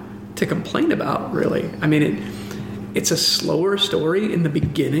lot to complain about, really. I mean, it's a slower story in the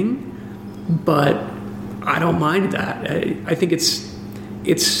beginning, but I don't mind that. I think it's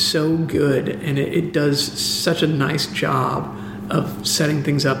so good, and it does such a nice job of setting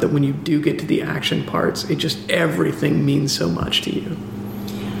things up that when you do get to the action parts, everything means so much to you.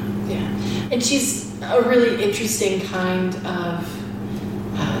 Yeah. And she's a really interesting kind of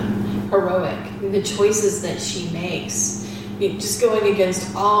heroic. I mean, the choices that she makes, just going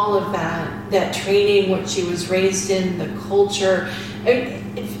against all of that training, what she was raised in, the culture. I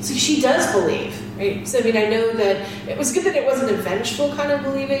mean, so she does believe, right? So I mean, I know that it was good that it wasn't a vengeful kind of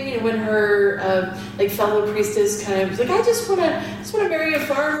believing. When her fellow priestess kind of was like, I just want to marry a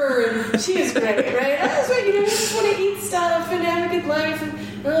farmer, and she is great, right? I just want to eat stuff and have a good life,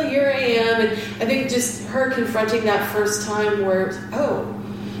 and well, here I am. And I think just her confronting that first time where,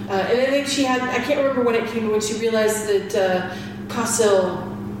 and I think she had, I can't remember when it came, when she realized that Casil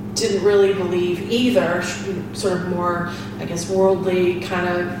didn't really believe either, sort of more, I guess, worldly kind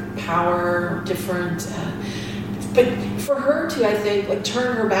of power, different. But for her to, I think, like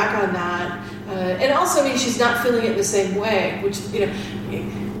turn her back on that, and also, I mean, she's not feeling it the same way, which,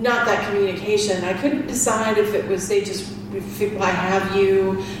 not that communication. I couldn't decide if it was I have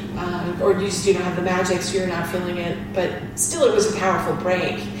you, or you just have the magic, so you're not feeling it. But still, it was a powerful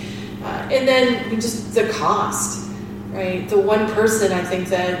break. And then just the cost, right? The one person I think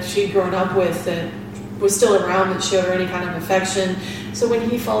that she'd grown up with that was still around that showed her any kind of affection. So when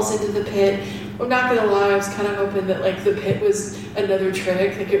he falls into the pit, I'm not going to lie, I was kind of hoping that like the pit was another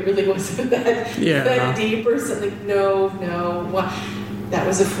trick, like it really wasn't that deep or something. No, that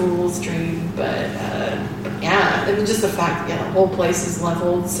was a fool's dream. But yeah, and just the fact that the whole place is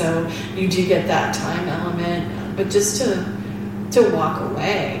leveled, so you do get that time element. But just to walk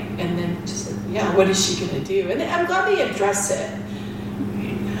away, and then just what is she going to do? And I'm glad they address it,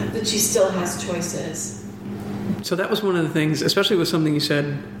 that she still has choices. So that was one of the things, especially with something you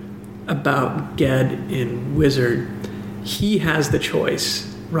said about Ged in Wizard. He has the choice,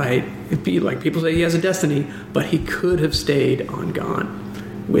 right? It'd be like people say he has a destiny, but he could have stayed on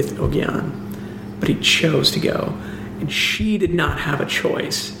Gone with Ogyan, but he chose to go, and she did not have a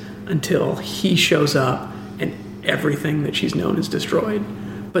choice until he shows up and everything that she's known is destroyed.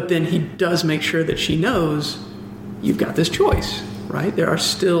 But then he does make sure that she knows you've got this choice, right? There are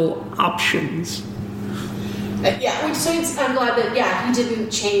still options. I'm glad that, he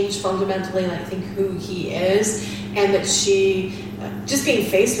didn't change fundamentally, I think, who he is, and that she, just being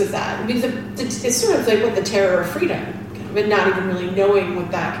faced with that. I mean, it's sort of like what the terror of freedom, but not even really knowing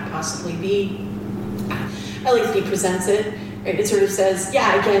what that could possibly be. I like that he presents it, right? It sort of says,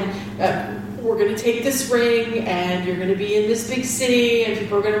 we're going to take this ring, and you're going to be in this big city, and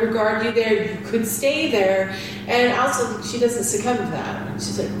people are going to regard you there. You could stay there. And also, she doesn't succumb to that.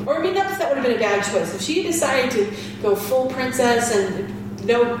 She's like, not that that would have been a bad choice. If she decided to go full princess, and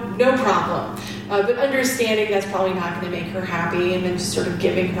no problem. But understanding that's probably not going to make her happy, and then just sort of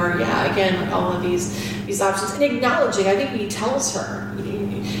giving her, all of these options, and acknowledging. I think he tells her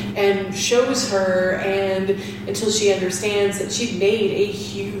and shows her, and until she understands that she made a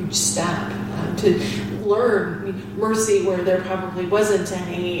huge step to learn mercy where there probably wasn't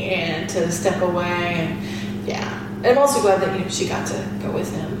any, and to step away. And I'm also glad that she got to go with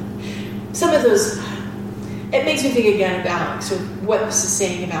him. Some of those, it makes me think again about sort of what this is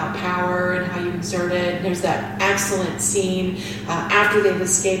saying about power and how you exert it. And there's that excellent scene after they've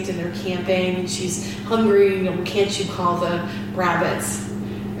escaped and they're camping, and she's hungry. Can't you call the rabbits?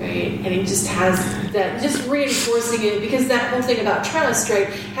 Right? And he just has that, just reinforcing it, because that whole thing about trust, right,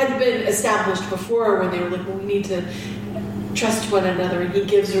 had been established before when they were like, we need to trust one another, and he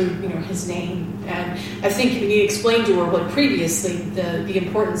gives her, his name. And I think he explained to her, previously, the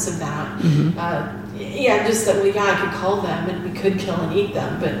importance of that. Mm-hmm. Just that, I could call them, and we could kill and eat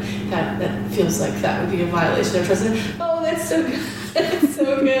them, but that feels like that would be a violation of trust. And, that's so good. That's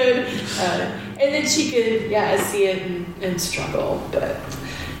so good. And then she could, see it and struggle, but...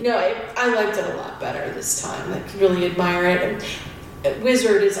 I liked it a lot better this time. I could really admire it. And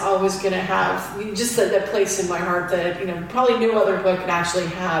Wizard is always going to have just that place in my heart that probably no other book could actually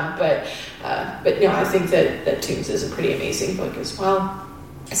have. But I think that Tombs is a pretty amazing book as well.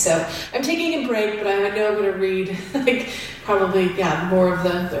 So I'm taking a break, but I know I'm going to read probably more of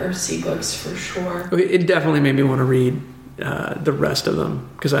the Earthsea books for sure. It definitely made me want to read the rest of them,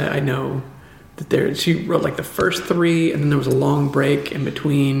 because I know. She wrote the first 3, and then there was a long break in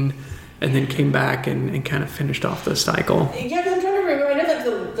between, and then came back and kind of finished off the cycle. Yeah, I'm trying to remember. I know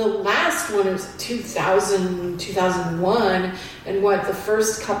that the last one was 2000, 2001, and the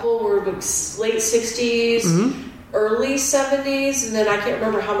first couple were late 60s, mm-hmm. early 70s, and then I can't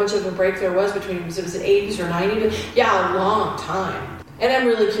remember how much of a break there was between. Was it an 80s or 90s? A long time. And I'm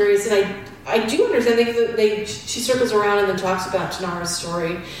really curious, and I do understand. I think that she circles around and then talks about Tanara's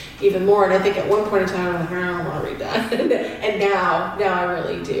story even more. And I think at one point in time, I'm like, I don't want to read that. And now I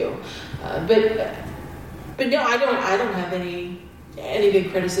really do. But no, I don't have any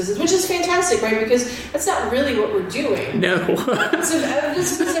big criticisms, which is fantastic, right? Because that's not really what we're doing. No. So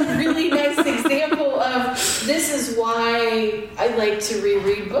this was a really nice example of this is why I like to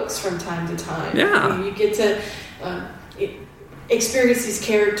reread books from time to time. Yeah. You get to experience these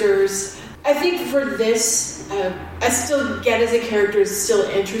characters. I think for this, I still get as a character is still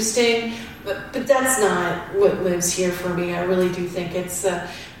interesting, but that's not what lives here for me. I really do think it's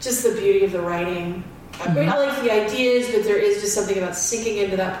just the beauty of the writing. Mm-hmm. I like the ideas, but there is just something about sinking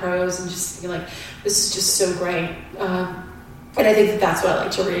into that prose and just thinking this is just so great. And I think that's what I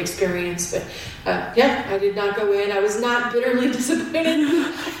like to re-experience. But I did not go in. I was not bitterly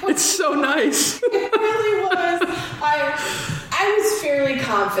disappointed. It's so nice. It really was. I was fairly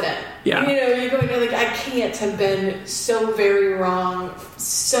confident. Yeah. You're going I can't have been so very wrong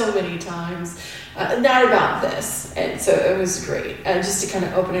so many times. Not about this. And so it was great. Just to kind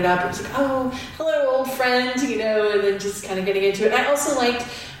of open it up. It was hello, old friend, and then just kind of getting into it. And I also liked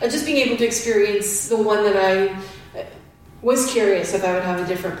just being able to experience the one that I was curious if I would have a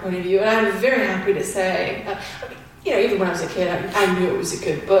different point of view. And I'm very happy to say, even when I was a kid, I knew it was a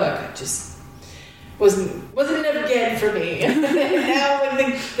good book. I just wasn't enough Ged for me. Now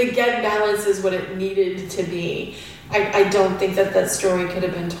when the Ged balance is what it needed to be, I don't think that story could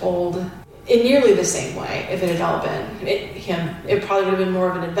have been told in nearly the same way if it had all been him. It probably would have been more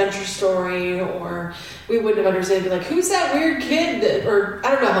of an adventure story, or we wouldn't have understood. It'd be who's that weird kid? Or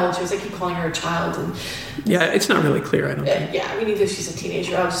I don't know how old she was. I keep calling her a child. And it's not really clear, I don't think. Yeah, even if she's a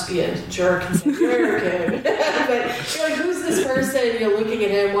teenager, I'll just be a jerk and say, you're a kid. But you're who's this person? You're looking at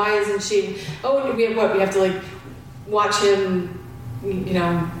him. Why isn't she? We have to watch him,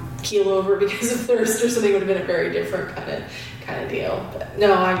 keel over because of thirst or something. Would have been a very different kind of deal. But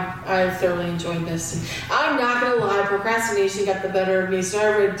no, I thoroughly enjoyed this. And I'm not going to lie, procrastination got the better of me, so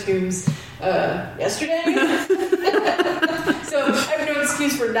I read Tombs yesterday. So I have no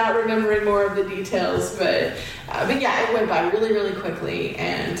excuse for not remembering more of the details, but it went by really, really quickly,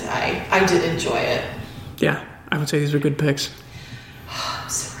 and I did enjoy it. Yeah, I would say these are good picks.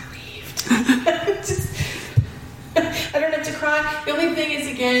 I don't have to cry. The only thing is,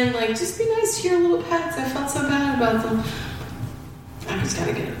 again, like, just be nice to your little pets. I felt so bad about them. I just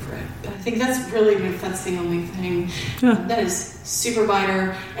gotta get over it. But I think that's the only thing. Yeah. That is super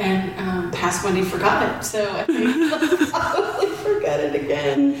minor, and past Wendy forgot it, so I think I'll probably forget it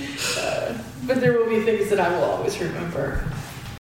again. But there will be things that I will always remember.